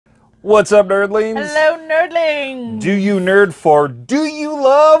What's up, nerdlings? Hello, nerdlings! Do you nerd for do you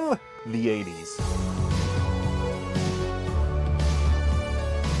love the 80s?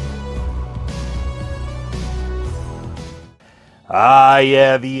 Ah,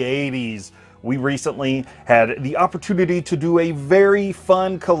 yeah, the 80s. We recently had the opportunity to do a very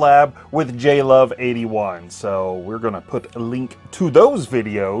fun collab with JLove81. So we're going to put a link to those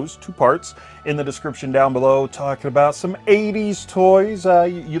videos, 2 parts, in the description down below, talking about some 80s toys.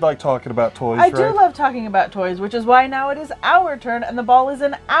 You like talking about toys, I right? do love talking about toys, which is why now it is our turn and the ball is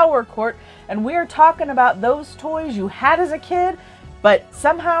in our court. And we're talking about those toys you had as a kid, but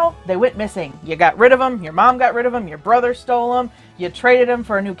somehow they went missing. You got rid of them, your mom got rid of them, your brother stole them, you traded them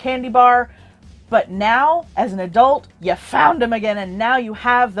for a new candy bar. But now, as an adult, you found them again, and now you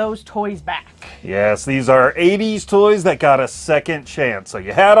have those toys back. Yes, these are 80s toys that got a second chance. So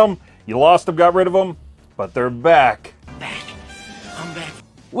you had them, you lost them, got rid of them, but they're back. I'm back.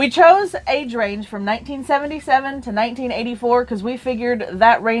 We chose age range from 1977 to 1984 because we figured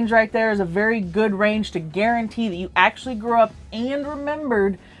that range right there is a very good range to guarantee that you actually grew up and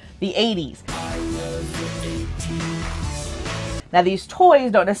remembered the 80s. Now, these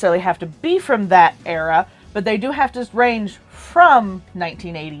toys don't necessarily have to be from that era, but they do have to range from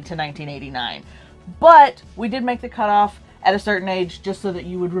 1980 to 1989. But we did make the cutoff at a certain age just so that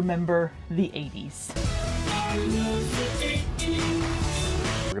you would remember the 80s.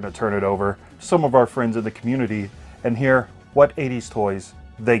 We're going to turn it over to some of our friends in the community and hear what 80s toys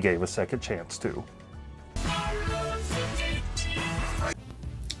they gave a second chance to.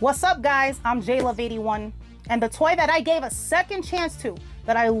 What's up, guys? I'm JLove81, and the toy that I gave a second chance to,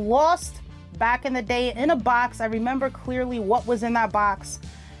 that I lost back in the day in a box, I remember clearly what was in that box,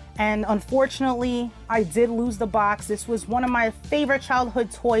 and unfortunately, I did lose the box. This was one of my favorite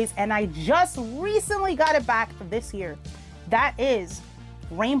childhood toys, and I just recently got it back this year. That is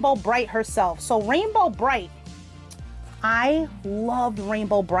Rainbow Brite herself. So Rainbow Brite, I loved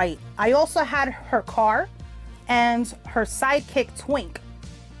Rainbow Brite. I also had her car and her sidekick Twink.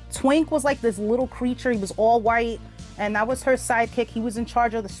 Twink was like this little creature. He was all white, and that was her sidekick. He was in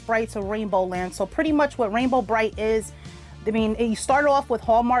charge of the sprites of Rainbow Land. So pretty much what Rainbow Brite is, I mean, you started off with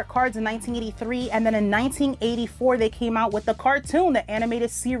Hallmark cards in 1983, and then in 1984 they came out with the cartoon, the animated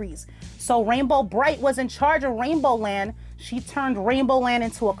series. So Rainbow Brite was in charge of Rainbow Land. She turned Rainbow Land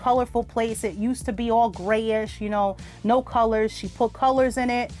into a colorful place. It used to be all grayish, you know, no colors. She put colors in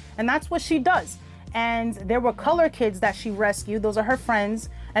it, and that's what she does. And there were color kids that she rescued. Those are her friends,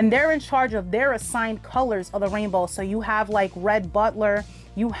 and they're in charge of their assigned colors of the rainbow. So you have like Red Butler,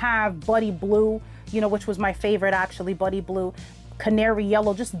 you have Buddy Blue, you know, which was my favorite actually, Buddy Blue, Canary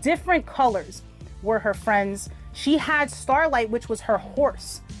Yellow, just different colors were her friends. She had Starlight, which was her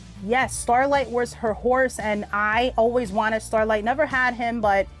horse. Yes, Starlight was her horse, and I always wanted Starlight. Never had him,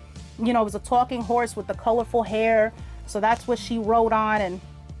 but you know, it was a talking horse with the colorful hair. So that's what she rode on. And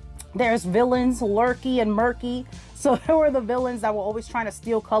there's villains, Lurky and Murky. So there were the villains that were always trying to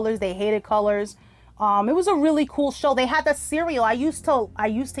steal colors. They hated colors. It was a really cool show. They had the cereal. I used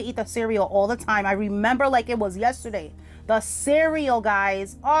to eat the cereal all the time. I remember like it was yesterday. The cereal,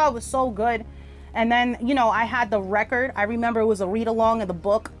 guys. Oh, it was so good. And then, you know, I had the record. I remember it was a read-along of the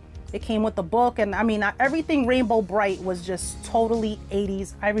book. It came with the book, and I mean, everything Rainbow Brite was just totally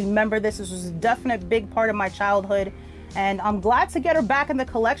 80s. I remember this. This was a definite big part of my childhood. And I'm glad to get her back in the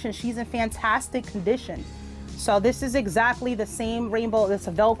collection. She's in fantastic condition. So this is exactly the same rainbow. It's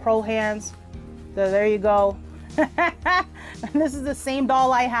a Velcro hands. So there you go. This is the same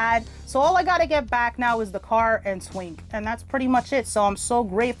doll I had. So all I got to get back now is the car and Twink. And that's pretty much it. So I'm so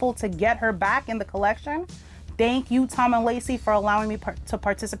grateful to get her back in the collection. Thank you, Tom and Lacey, for allowing me to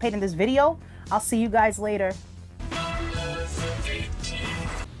participate in this video. I'll see you guys later.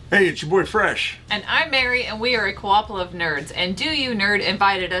 Hey, it's your boy Fresh. And I'm Mary, and we are a Co-Ople of Nerds. And Do You Nerd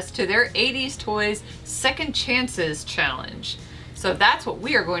invited us to their 80s Toys Second Chances Challenge. So that's what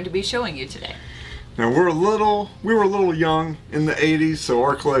we are going to be showing you today. Now we were a little young in the 80s, so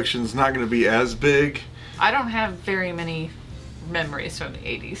our collection's not going to be as big. I don't have very many memories from the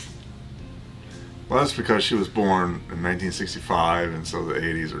 80s. Well, that's because she was born in 1965, and so the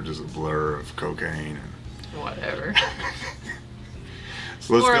 80s are just a blur of cocaine and whatever.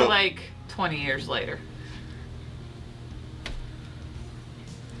 So let's or go. Like 20 years later.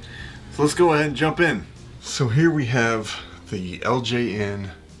 So let's go ahead and jump in. So here we have the LJN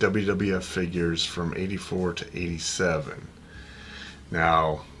WWF figures from 84 to 87.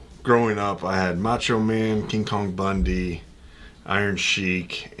 Now, growing up, I had Macho Man, King Kong Bundy, Iron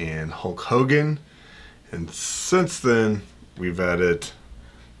Sheik, and Hulk Hogan. And since then, we've added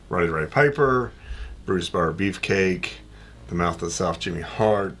Roddy Piper, Bruce Bar Beefcake, the Mouth of the South Jimmy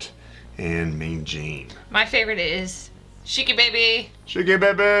Hart, and Mean Gene. My favorite is Shiki Baby. Shiki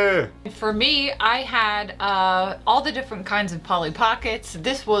Baby! For me, I had all the different kinds of Polly Pockets.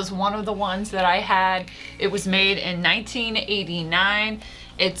 This was one of the ones that I had. It was made in 1989.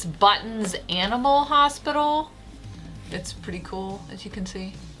 It's Button's Animal Hospital. It's pretty cool, as you can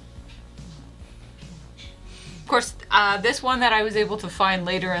see. Of course, this one that I was able to find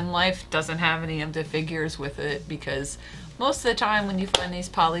later in life doesn't have any of the figures with it, because most of the time when you find these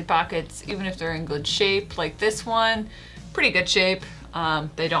Polly Pockets, even if they're in good shape, like this one, pretty good shape,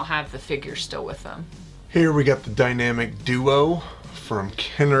 they don't have the figures still with them. Here we got the Dynamic Duo from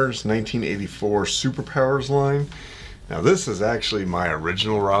Kenner's 1984 Superpowers line. Now this is actually my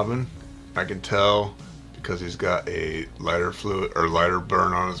original Robin. I can tell because he's got a lighter fluid or lighter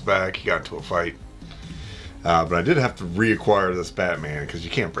burn on his back. He got into a fight. But I did have to reacquire this Batman because you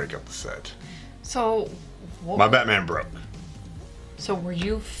can't break up the set. So, my Batman broke. So were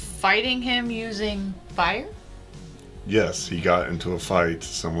you fighting him using fire? Yes, he got into a fight.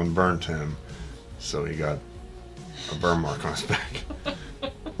 Someone burnt him, so he got a burn mark on his back.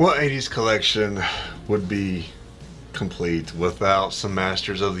 What 80s collection would be complete without some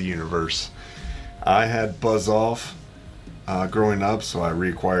Masters of the Universe? I had Buzz Off growing up, so I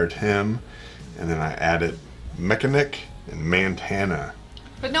reacquired him, and then I added Mechanic and Montana.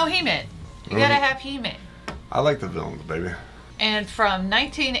 But no He-Man. You gotta have He-Man. I like the villains, baby. And from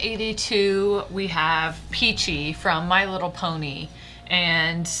 1982, we have Peachy from My Little Pony.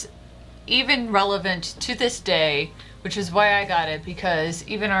 And even relevant to this day, which is why I got it, because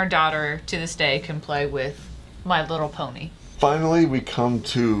even our daughter to this day can play with My Little Pony. Finally, we come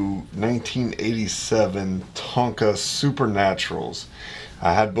to 1987 Tonka Supernaturals.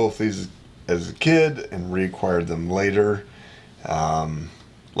 I had both these as a kid and reacquired them later. Some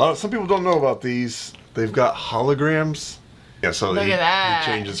people don't know about these. They've got holograms. Yeah, so Look at that.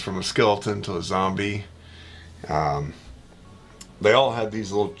 He changes from a skeleton to a zombie. They all had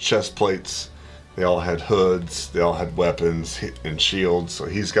these little chest plates. They all had hoods. They all had weapons and shields. So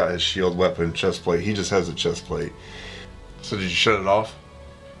he's got his shield, weapon, chest plate. He just has a chest plate. So did you shut it off?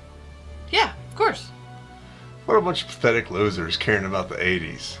 Yeah, of course. What a bunch of pathetic losers caring about the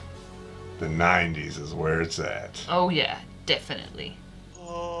 80s. The 90s is where it's at. Oh yeah, definitely.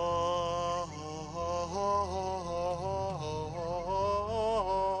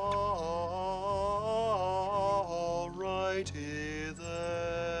 Alrighty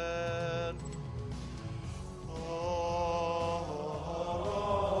then.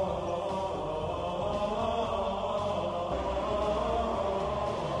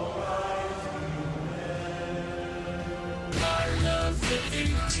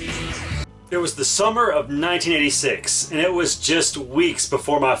 It was the summer of 1986, and it was just weeks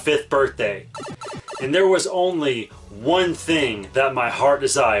before my 5th birthday. And there was only one thing that my heart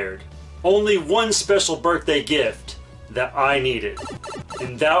desired. Only one special birthday gift that I needed.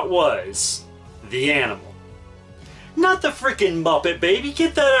 And that was the animal. Not the freaking Muppet Baby,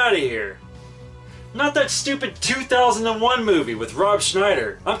 get that out of here. Not that stupid 2001 movie with Rob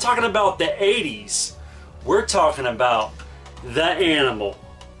Schneider. I'm talking about the 80s. We're talking about the animal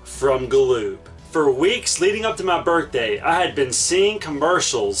from Collab. For weeks leading up to my birthday, I had been seeing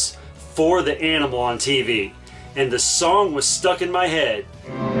commercials for the animal on TV, and the song was stuck in my head.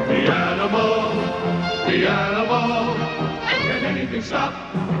 The animal, can anything stop?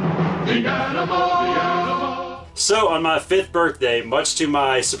 The animal. So on my 5th birthday, much to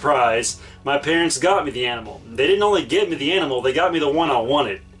my surprise, my parents got me the animal. They didn't only get me the animal, they got me the one I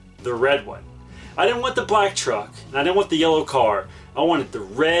wanted, the red one. I didn't want the black truck, and I didn't want the yellow car. I wanted the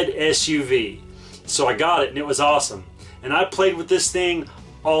red SUV. So I got it, and it was awesome. And I played with this thing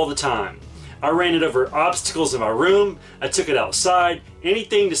all the time. I ran it over obstacles in my room. I took it outside.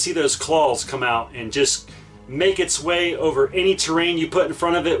 Anything to see those claws come out and just make its way over any terrain you put in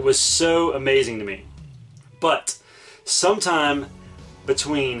front of it was so amazing to me. But sometime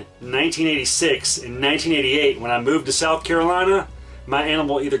between 1986 and 1988, when I moved to South Carolina, my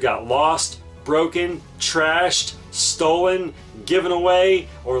animal either got lost, broken, trashed, stolen, given away,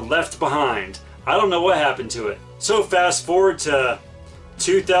 or left behind. I don't know what happened to it. So fast forward to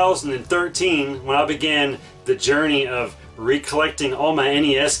 2013, when I began the journey of recollecting all my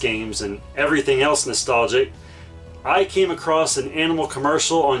NES games and everything else nostalgic, I came across an animal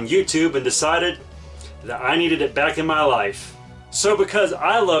commercial on YouTube and decided that I needed it back in my life. So because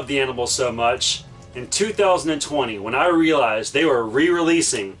I love the animal so much, in 2020, when I realized they were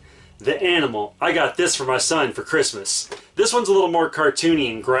re-releasing the animal, I got this for my son for Christmas. This one's a little more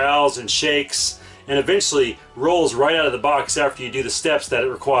cartoony and growls and shakes and eventually rolls right out of the box after you do the steps that it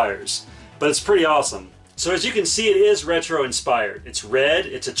requires. But it's pretty awesome. So as you can see, it is retro inspired. It's red,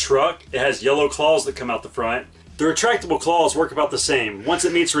 it's a truck, it has yellow claws that come out the front. The retractable claws work about the same. Once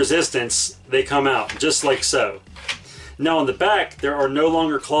it meets resistance, they come out, just like so. Now on the back, there are no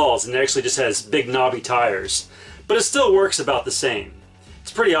longer claws and it actually just has big knobby tires. But it still works about the same.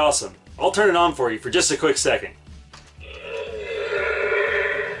 It's pretty awesome. I'll turn it on for you for just a quick second.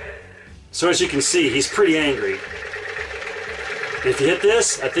 So as you can see, he's pretty angry. And if you hit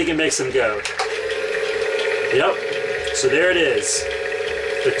this, I think it makes him go. Yep, so there it is.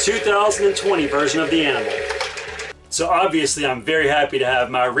 The 2020 version of the Animal. So obviously I'm very happy to have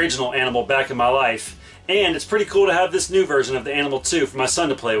my original Animal back in my life. And it's pretty cool to have this new version of the Animal 2 for my son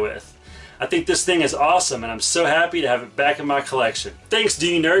to play with. I think this thing is awesome and I'm so happy to have it back in my collection. Thanks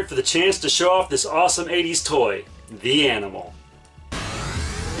D-Nerd for the chance to show off this awesome 80s toy, the Animal.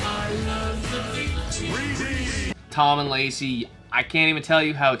 Tom and Lacey, I can't even tell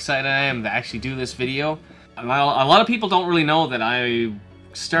you how excited I am to actually do this video. A lot of people don't really know that I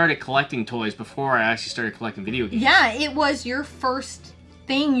started collecting toys before I actually started collecting video games. Yeah, it was your first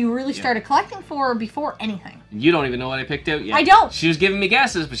thing you really started collecting for before anything. You don't even know what I picked out yet. I don't. She was giving me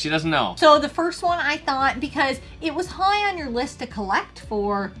guesses, but she doesn't know. So the first one I thought, because it was high on your list to collect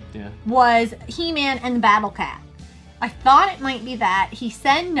for, was He-Man and the Battle Cat. I thought it might be that. He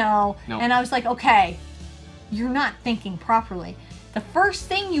said no, and I was like, okay, you're not thinking properly. The first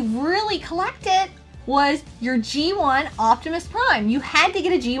thing you really collected was your G1 Optimus Prime. You had to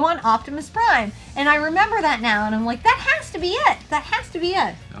get a G1 Optimus Prime. And I remember that now, and I'm like, that has to be it. That has to be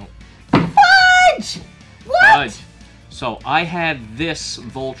it. No. Fudge! What? Fudge. So I had this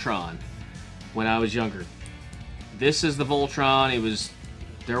Voltron when I was younger. This is the Voltron.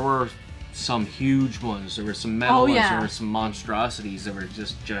 There were some huge ones. There were some metal ones. There were some monstrosities that were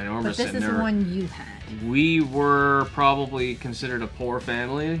just ginormous. But this is the one you had. We were probably considered a poor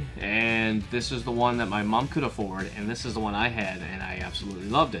family, and this is the one that my mom could afford, and this is the one I had, and I absolutely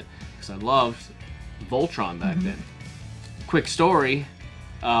loved it because I loved Voltron back then. Quick story,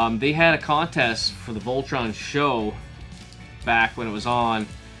 they had a contest for the Voltron show back when it was on.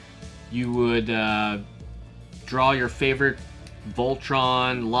 You would draw your favorite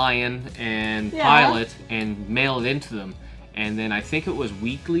Voltron lion and pilot and mail it into them. And then I think it was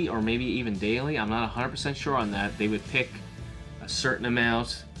weekly or maybe even daily. I'm not 100% sure on that. They would pick a certain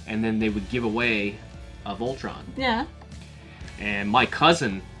amount and then they would give away a Voltron. Yeah. And my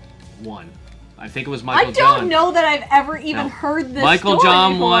cousin won. I think it was Michael John. I don't know that I've ever even heard this Michael story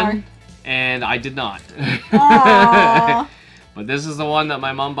John before. won, and I did not. But this is the one that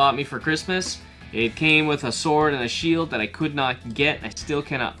my mom bought me for Christmas. It came with a sword and a shield that I could not get. I still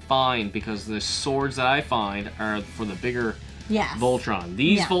cannot find because the swords that I find are for the bigger Voltron.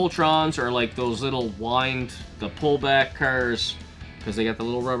 These Voltrons are like those little the pullback cars because they got the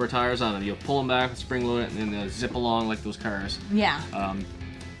little rubber tires on them. You'll pull them back, spring load it, and then they'll zip along like those cars. Yeah.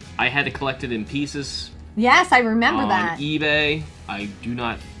 I had to collect it in pieces. Yes, I remember that. On eBay. I do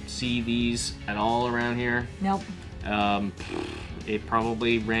not see these at all around here. Nope. It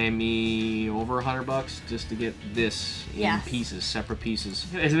probably ran me over $100 just to get this in pieces, separate pieces.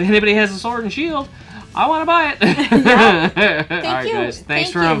 If anybody has a sword and shield, I want to buy it. All right, guys.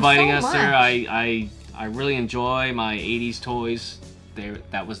 Thanks for inviting us there. I really enjoy my 80s toys.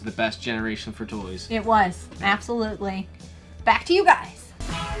 That was the best generation for toys. It was, absolutely. Back to you guys.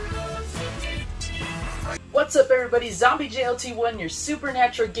 What's up everybody, Zombie JLT1, your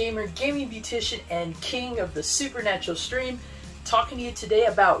Supernatural Gamer, Gaming Beautician, and King of the Supernatural Stream, talking to you today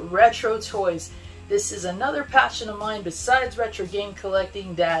about retro toys. This is another passion of mine besides retro game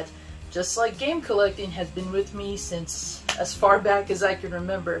collecting that, just like game collecting, has been with me since as far back as I can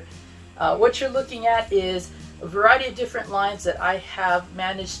remember. What you're looking at is a variety of different lines that I have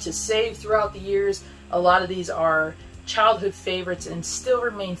managed to save throughout the years. A lot of these are childhood favorites and still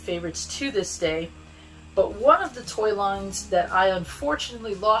remain favorites to this day. But one of the toy lines that I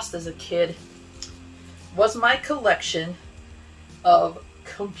unfortunately lost as a kid was my collection of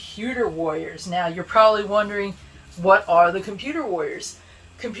Computer Warriors. Now, you're probably wondering, what are the Computer Warriors?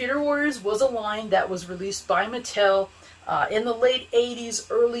 Computer Warriors was a line that was released by Mattel in the late 80s,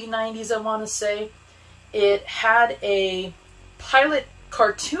 early 90s, I want to say. It had a pilot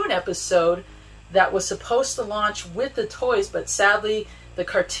cartoon episode that was supposed to launch with the toys, but sadly, the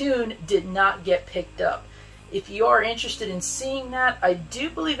cartoon did not get picked up. If you are interested in seeing that, I do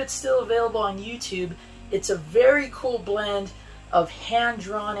believe it's still available on YouTube. It's a very cool blend of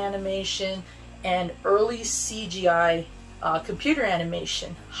hand-drawn animation and early CGI computer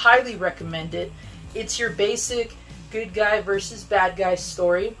animation. Highly recommended. It's your basic good guy versus bad guy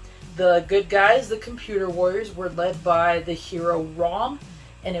story. The good guys, the Computer Warriors, were led by the hero Rom,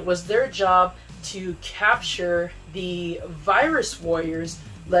 and it was their job to capture the virus warriors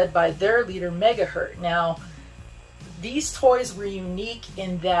led by their leader Megahertz. Now, these toys were unique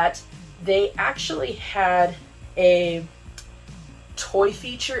in that they actually had a toy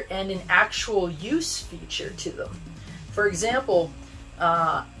feature and an actual use feature to them. For example,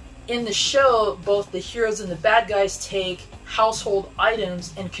 in the show, both the heroes and the bad guys take household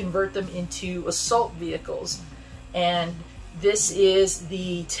items and convert them into assault vehicles. And this is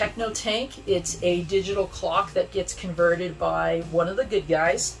the Techno Tank. It's a digital clock that gets converted by one of the good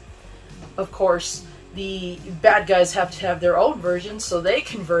guys. Of course, the bad guys have to have their own version, so they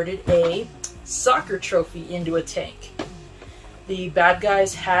converted a soccer trophy into a tank. The bad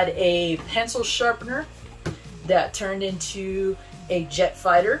guys had a pencil sharpener that turned into a jet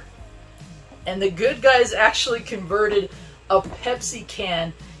fighter. And the good guys actually converted a Pepsi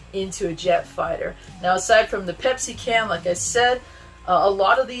can into a jet fighter. Now, aside from the Pepsi can, like I said, a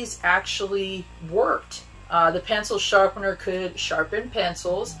lot of these actually worked. The pencil sharpener could sharpen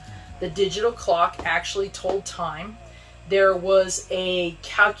pencils. The digital clock actually told time. There was a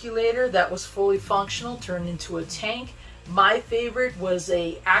calculator that was fully functional, turned into a tank. My favorite was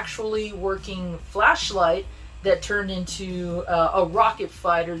a actually working flashlight that turned into a rocket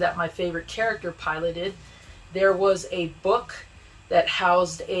fighter that my favorite character piloted. There was a book that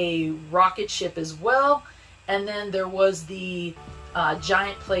housed a rocket ship as well. And then there was the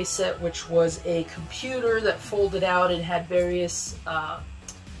giant playset, which was a computer that folded out and had various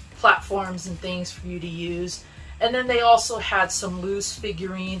platforms and things for you to use. And then they also had some loose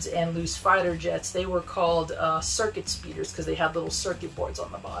figurines and loose fighter jets. They were called circuit speeders because they had little circuit boards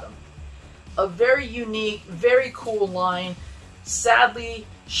on the bottom. A very unique, very cool line. Sadly,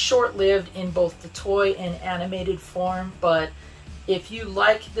 short-lived in both the toy and animated form, but if you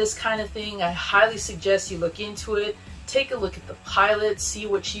like this kind of thing, I highly suggest you look into it. Take a look at the pilot, see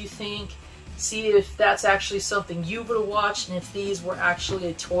what you think, see if that's actually something you would have watched, and if these were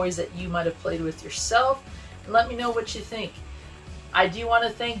actually toys that you might have played with yourself, and let me know what you think. I do want to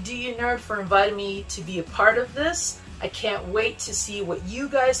thank Do You Nerd for inviting me to be a part of this. I can't wait to see what you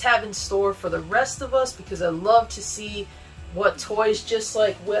guys have in store for the rest of us, because I love to see what toys, just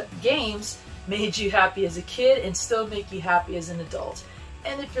like what games, made you happy as a kid and still make you happy as an adult.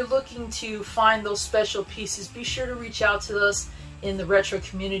 And if you're looking to find those special pieces, be sure to reach out to us in the retro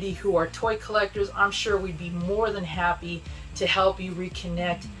community who are toy collectors. I'm sure we'd be more than happy to help you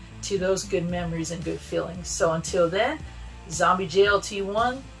reconnect to those good memories and good feelings. So until then, Zombie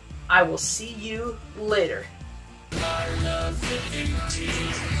JLT1, I will see you later.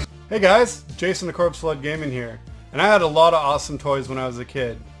 Hey guys, Jason the Corpse Flood Gaming here, and I had a lot of awesome toys when I was a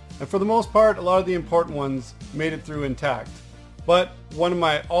kid, and for the most part a lot of the important ones made it through intact, but one of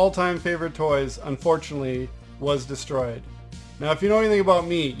my all-time favorite toys unfortunately was destroyed. Now if you know anything about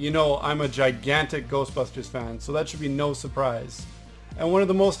me, you know I'm a gigantic Ghostbusters fan, so that should be no surprise. And one of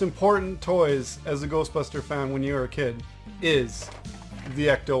the most important toys as a Ghostbuster fan when you were a kid is the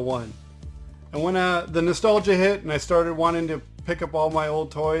Ecto-1. And when the nostalgia hit and I started wanting to pick up all my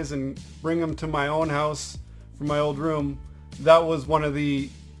old toys and bring them to my own house from my old room, that was one of the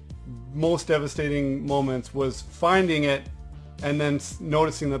most devastating moments, was finding it and then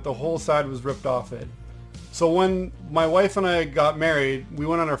noticing that the whole side was ripped off it. So when my wife and I got married, we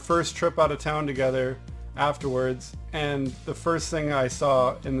went on our first trip out of town together afterwards, and the first thing I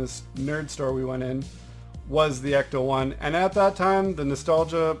saw in this nerd store we went in was the Ecto-1, and at that time the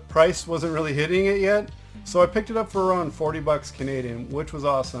nostalgia price wasn't really hitting it yet, so I picked it up for around 40 bucks Canadian, which was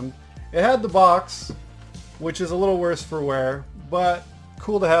awesome. It had the box, which is a little worse for wear, but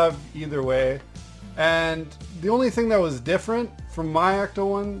cool to have either way. And the only thing that was different from my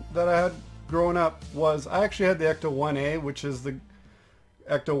Ecto-1 that I had growing up was I actually had the Ecto-1A, which is the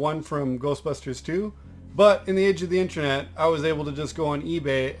Ecto-1 from Ghostbusters 2, but in the age of the internet I was able to just go on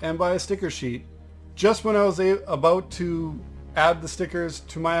eBay and buy a sticker sheet. Just when I was about to add the stickers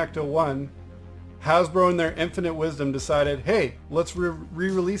to my Ecto-1, Hasbro in their infinite wisdom decided, hey, let's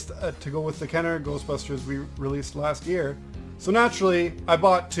re-release to go with the Kenner Ghostbusters we released last year. So naturally, I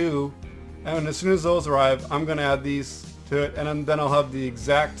bought two, and as soon as those arrive, I'm going to add these to it, and then I'll have the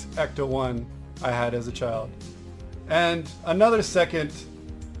exact Ecto-1 I had as a child. And another second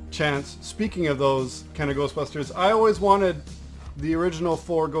chance, speaking of those Kenner Ghostbusters, I always wanted the original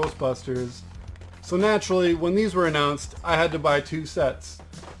 4 Ghostbusters. So naturally, when these were announced, I had to buy 2 sets.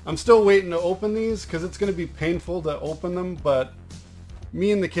 I'm still waiting to open these because it's going to be painful to open them, but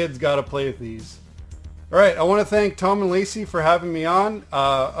me and the kids got to play with these. Alright, I want to thank Tom and Lacey for having me on.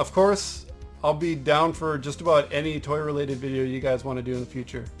 Of course, I'll be down for just about any toy-related video you guys want to do in the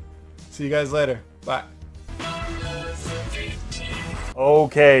future. See you guys later. Bye.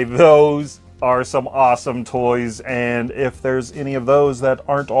 Okay, those are some awesome toys, and if there's any of those that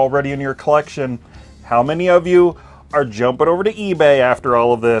aren't already in your collection, how many of you are jumping over to eBay after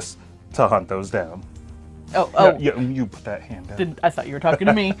all of this to hunt those down? Oh. You put that hand down. I thought you were talking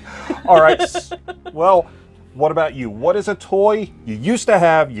to me. All right. Well, what about you? What is a toy you used to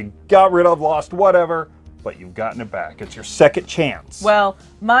have, you got rid of, lost, whatever, but you've gotten it back? It's your second chance. Well,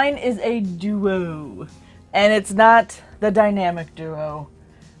 mine is a duo, and it's not the dynamic duo.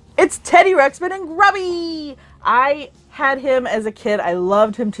 It's Teddy Ruxpin and Grubby! I had him as a kid. I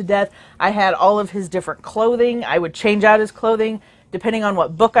loved him to death. I had all of his different clothing. I would change out his clothing depending on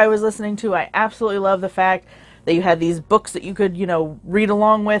what book I was listening to. I absolutely love the fact that you had these books that you could, you know, read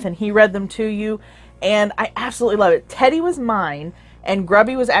along with, and he read them to you. And I absolutely love it. Teddy was mine, and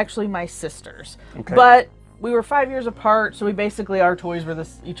Grubby was actually my sister's. Okay. But we were 5 years apart, so we basically, our toys were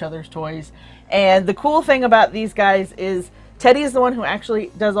each other's toys. And the cool thing about these guys is Teddy is the one who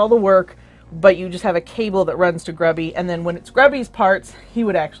actually does all the work, but you just have a cable that runs to Grubby, and then when it's Grubby's parts, he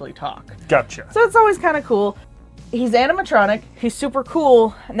would actually talk. Gotcha. So it's always kind of cool. He's animatronic. He's super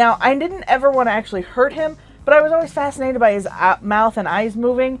cool. Now, I didn't ever want to actually hurt him, but I was always fascinated by his mouth and eyes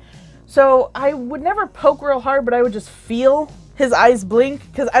moving. So I would never poke real hard, but I would just feel his eyes blink,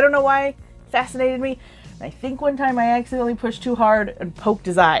 because I don't know why it fascinated me. And I think one time I accidentally pushed too hard and poked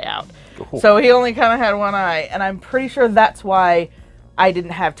his eye out. Cool. So he only kind of had one eye, and I'm pretty sure that's why I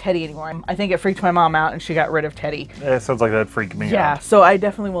didn't have Teddy anymore. I think it freaked my mom out and she got rid of Teddy. It sounds like that'd freak me out. Yeah, so I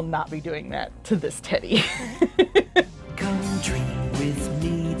definitely will not be doing that to this Teddy. Come dream with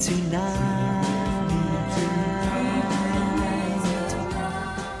me tonight.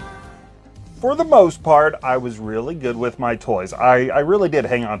 For the most part, I was really good with my toys. I really did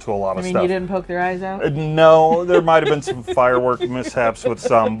hang on to a lot of stuff. You didn't poke their eyes out? No, there might have been some firework mishaps with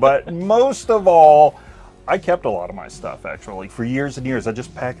some, but most of all, I kept a lot of my stuff, actually. For years and years, I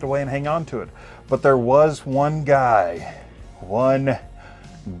just packed it away and hang on to it. But there was one guy, one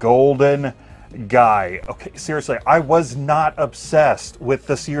golden guy. Okay, seriously, I was not obsessed with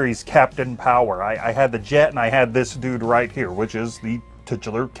the series Captain Power. I had the jet, and I had this dude right here, which is the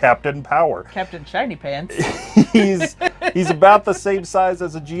titular Captain Power. Captain Shiny Pants. He's about the same size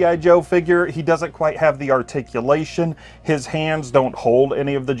as a G.I. Joe figure. He doesn't quite have the articulation. His hands don't hold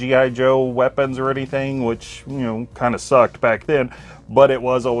any of the G.I. Joe weapons or anything, which, you know, kind of sucked back then. But it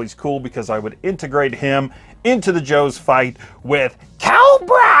was always cool because I would integrate him into the Joe's fight with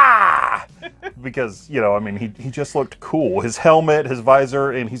Cobra! Because, you know, I mean, he just looked cool. His helmet, his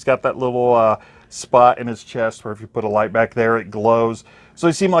visor, and he's got that little spot in his chest where if you put a light back there, it glows. So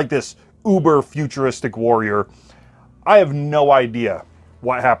he seemed like this uber futuristic warrior. I have no idea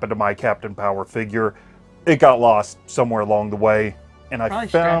what happened to my Captain Power figure. It got lost somewhere along the way, and Probably I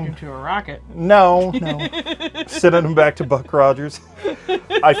strapped found him to a rocket. no, sending him back to Buck Rogers.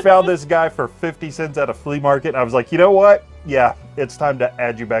 I found this guy for 50 cents at a flea market. I was like, you know what? Yeah, it's time to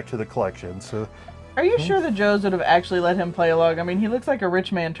add you back to the collection. So, are you sure the Joes would have actually let him play along? I mean, he looks like a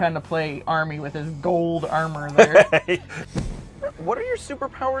rich man trying to play Army with his gold armor there. What are your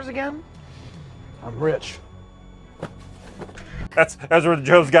superpowers again? I'm rich. That's where the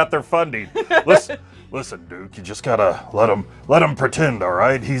Joes got their funding. Listen, Duke, you just gotta let him pretend, all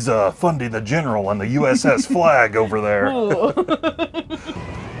right? He's funding the general on the USS Flag over there.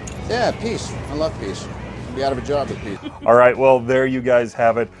 Yeah, peace. I love peace. I'll be out of a job with peace. All right, well, there you guys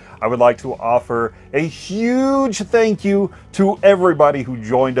have it. I would like to offer a huge thank you to everybody who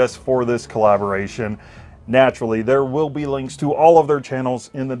joined us for this collaboration. Naturally, there will be links to all of their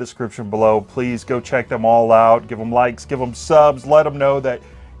channels in the description below. Please go check them all out. Give them likes, give them subs. Let them know that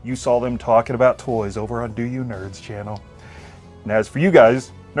you saw them talking about toys over on Do You Nerds channel. And as for you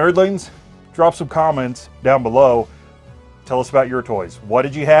guys, nerdlings, drop some comments down below. Tell us about your toys. What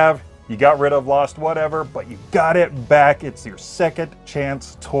did you have? You got rid of, lost, whatever, but you got it back. It's your second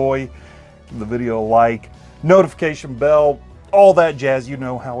chance toy. Give the video a like, notification bell, all that jazz. You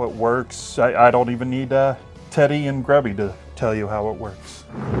know how it works. I don't even need Teddy and Grubby to tell you how it works.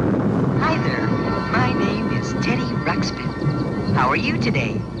 Hi there. My name is Teddy Ruxpin. How are you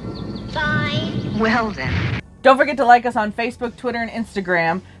today? Fine. Well then. Don't forget to like us on Facebook, Twitter, and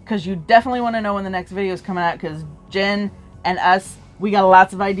Instagram, because you definitely want to know when the next video is coming out, because Jen and us, we got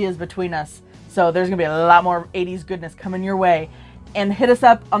lots of ideas between us. So there's going to be a lot more 80s goodness coming your way. And hit us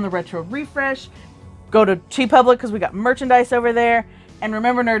up on the Retro Refresh. Go to TeePublic because we got merchandise over there. And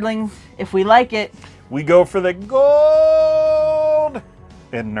remember, nerdlings, if we like it, we go for the gold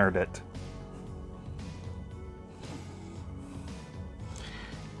and nerd it.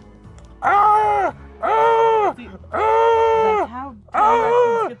 That's how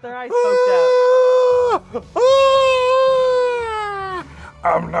Ruxpins get their eyes poked out.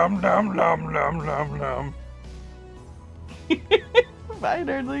 I'm nom nom nom nom nom nom. Bye,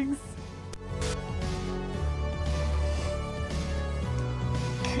 nerdlings.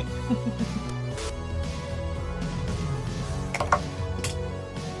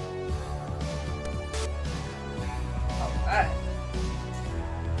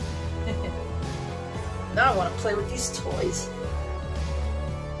 Now I want to play with these toys.